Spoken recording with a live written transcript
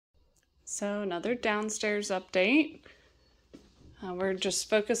So another downstairs update. We're just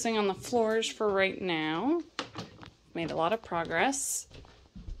focusing on the floors for right now. Made a lot of progress.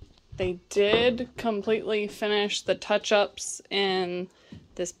 They did completely finish the touch-ups in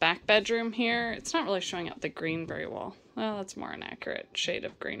this back bedroom here. It's not really showing up the green very well. Well, that's more an accurate shade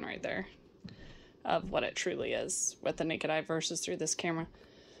of green right there of what it truly is with the naked eye versus through this camera.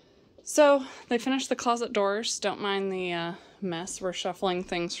 So they finished the closet doors. Don't mind the mess. We're shuffling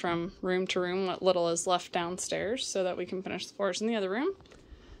things from room to room, what little is left downstairs, so that we can finish the floors in the other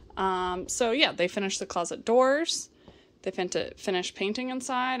room. So yeah, they finished the closet doors. They finished painting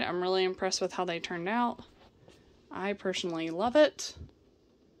inside. I'm really impressed with how they turned out. I personally love it.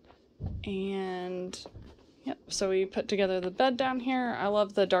 And yep, so we put together the bed down here. I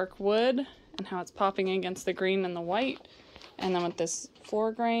love the dark wood and how it's popping against the green and the white. And then with this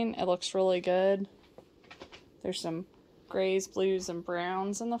floor grain, it looks really good. There's some grays, blues, and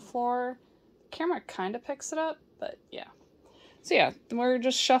browns in the floor. The camera kind of picks it up, but yeah. So yeah, we're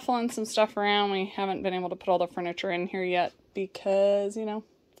just shuffling some stuff around. We haven't been able to put all the furniture in here yet because, you know,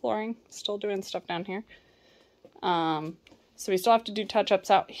 flooring, still doing stuff down here. So we still have to do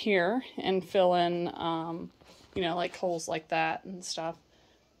touch-ups out here and fill in, you know, like holes like that and stuff.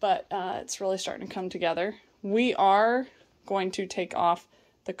 But it's really starting to come together. We are going to take off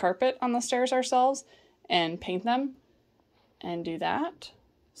the carpet on the stairs ourselves and paint them and do that.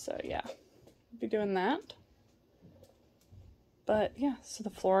 So yeah, we'll be doing that. But yeah, so the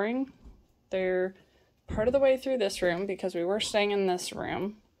flooring, they're part of the way through this room because we were staying in this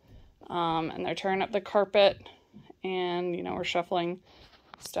room. And they're tearing up the carpet and, you know, we're shuffling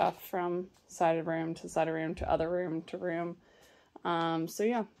stuff from side of room to side of room to other room to room. So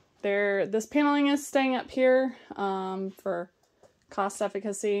yeah, this paneling is staying up here for cost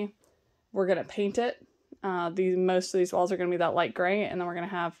efficacy. We're going to paint it. Most of these walls are going to be that light gray, and then we're going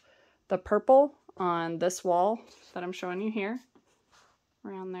to have the purple on this wall that I'm showing you here,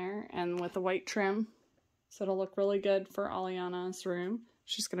 around there, and with the white trim. So it'll look really good for Aliana's room.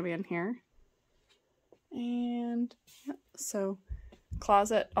 She's going to be in here. And yeah, so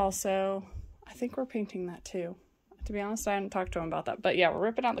closet also, I think we're painting that too. To be honest, I hadn't talked to him about that. But yeah, we're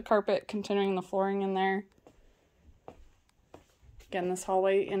ripping out the carpet, continuing the flooring in there. Again, this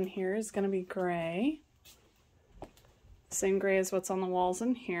hallway in here is going to be gray. Same gray as what's on the walls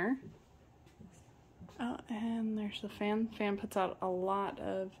in here. Oh, and there's the fan. Fan puts out a lot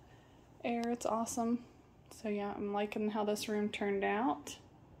of air. It's awesome. So yeah, I'm liking how this room turned out.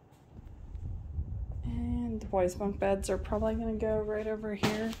 And the boys' bunk beds are probably going to go right over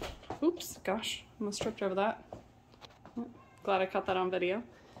here. Oops, gosh, almost tripped over that. Glad I caught that on video.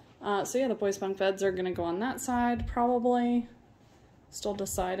 So yeah, the boys' bunk beds are going to go on that side, probably. Still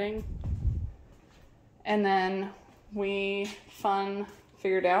deciding. And then we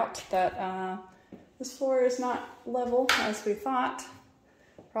figured out that this floor is not level as we thought.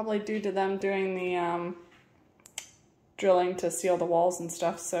 Probably due to them doing the drilling to seal the walls and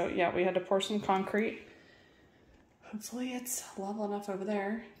stuff. So yeah, we had to pour some concrete. Hopefully it's level enough over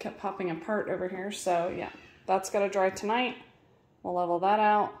there. Kept popping apart over here. So yeah, that's got to dry tonight. We'll level that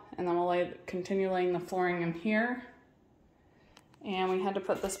out, and then we'll continue laying the flooring in here. And we had to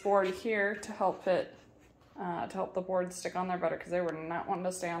put this board here to help it, to help the board stick on there better because they were not wanting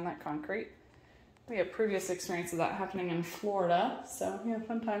to stay on that concrete. We have previous experience of that happening in Florida, so yeah,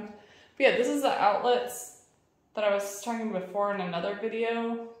 fun times. But yeah, this is the outlets that I was talking before in another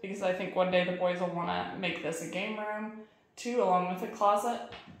video because I think one day the boys will want to make this a game room too, along with a closet.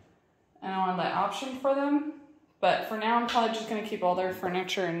 And I wanted that option for them. But for now, I'm probably just going to keep all their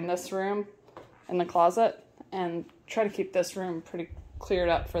furniture in this room, in the closet, and try to keep this room pretty cleared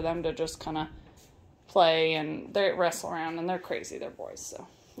up for them to just kind of play, and they wrestle around, and they're crazy, they're boys, so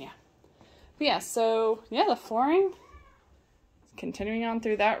yeah. But yeah, so yeah, the flooring, continuing on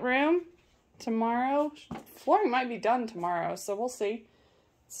through that room. Tomorrow, flooring might be done tomorrow, so we'll see.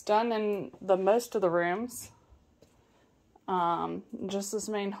 It's done in most of the rooms. Just this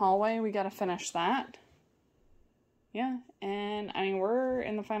main hallway, we got to finish that. Yeah, and I mean, we're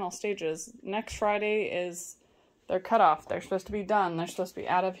in the final stages. Next Friday is their cutoff. They're supposed to be done. They're supposed to be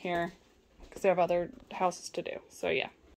out of here because they have other houses to do. So yeah.